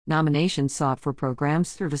Nominations sought for programs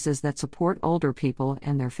services that support older people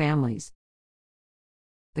and their families.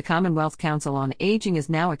 The Commonwealth Council on Aging is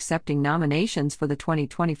now accepting nominations for the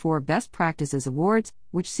 2024 Best Practices Awards,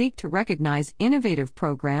 which seek to recognize innovative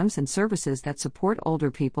programs and services that support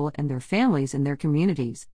older people and their families in their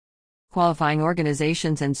communities. Qualifying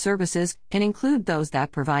organizations and services can include those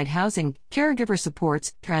that provide housing, caregiver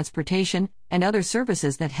supports, transportation, and other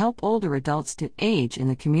services that help older adults to age in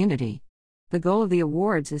the community. The goal of the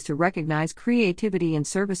awards is to recognize creativity in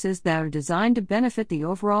services that are designed to benefit the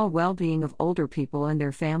overall well-being of older people and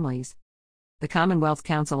their families. The Commonwealth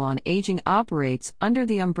Council on Aging operates under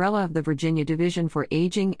the umbrella of the Virginia Division for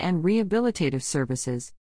Aging and Rehabilitative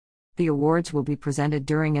Services. The awards will be presented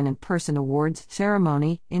during an in-person awards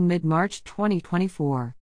ceremony in mid-March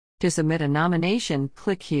 2024. To submit a nomination,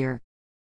 click here.